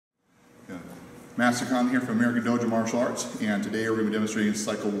Master Khan here from American Dojo Martial Arts, and today we're going to be demonstrating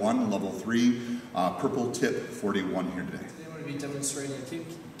Cycle 1, Level 3, Purple Tip 41 here today. Today we're going to be demonstrating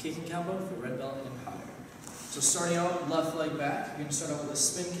a kicking combo for red belt and higher. So starting out, left leg back, you're going to start out with a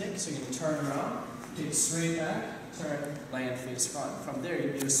spin kick, so you're going to turn around, kick straight back, turn, land face front. From there, you're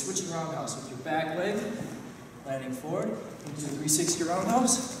going to do a switching roundhouse with your back leg, landing forward, you do a 360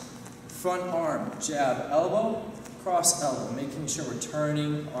 roundhouse, front arm, jab, elbow, cross elbow, making sure we're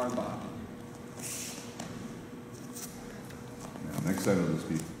turning arm body. Next side of this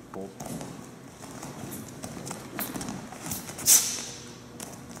feet.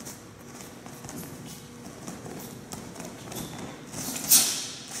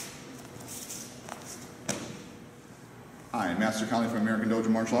 Hi, I'm Master Khan from American Dojo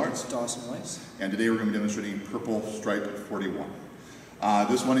Martial Arts. Dawson Weiss. And today we're going to be demonstrating Purple Stripe 41.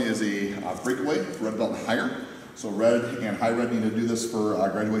 This one is a breakaway, red belt and higher. So red and high red need to do this for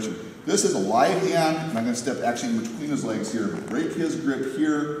graduation. This is a live hand, and I'm going to step actually in between his legs here. Break his grip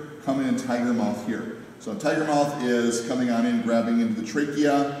here, come in tiger mouth here. So tiger mouth is coming on in, grabbing into the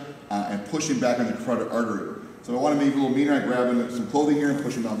trachea, and pushing back on the carotid artery. So I want to make it a little meaner. I grab into some clothing here and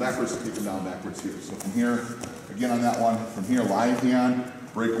push him down backwards, take him down backwards here. So from here, again on that one, from here, live hand,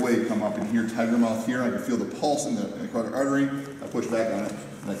 break away, come up in here, tiger mouth here. I can feel the pulse in the carotid artery. I push back on it,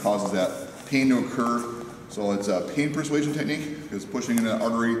 and that causes that pain to occur. So it's a pain persuasion technique, because pushing into the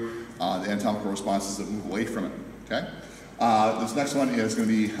artery, the anatomical responses that move away from it, okay? This next one is going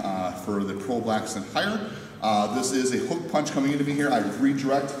to be for the pro blacks and higher. This is a hook punch coming into me here. I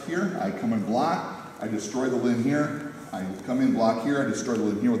redirect here, I come and block, I destroy the limb here, I come in, block here, I destroy the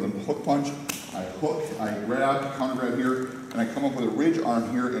limb here with a hook punch, I hook, I grab, counter grab here, and I come up with a ridge arm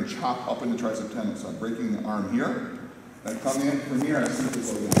here and chop up in the tricep tendon. So I'm breaking the arm here, I come in from here, I sneak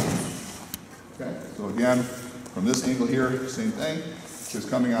this over. Okay, so again, from this angle here, same thing. Just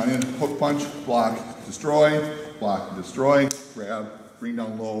coming on in, hook punch, block, destroy, grab, bring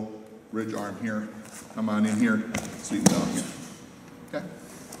down low, ridge arm here, come on in here, sweep down here. Okay?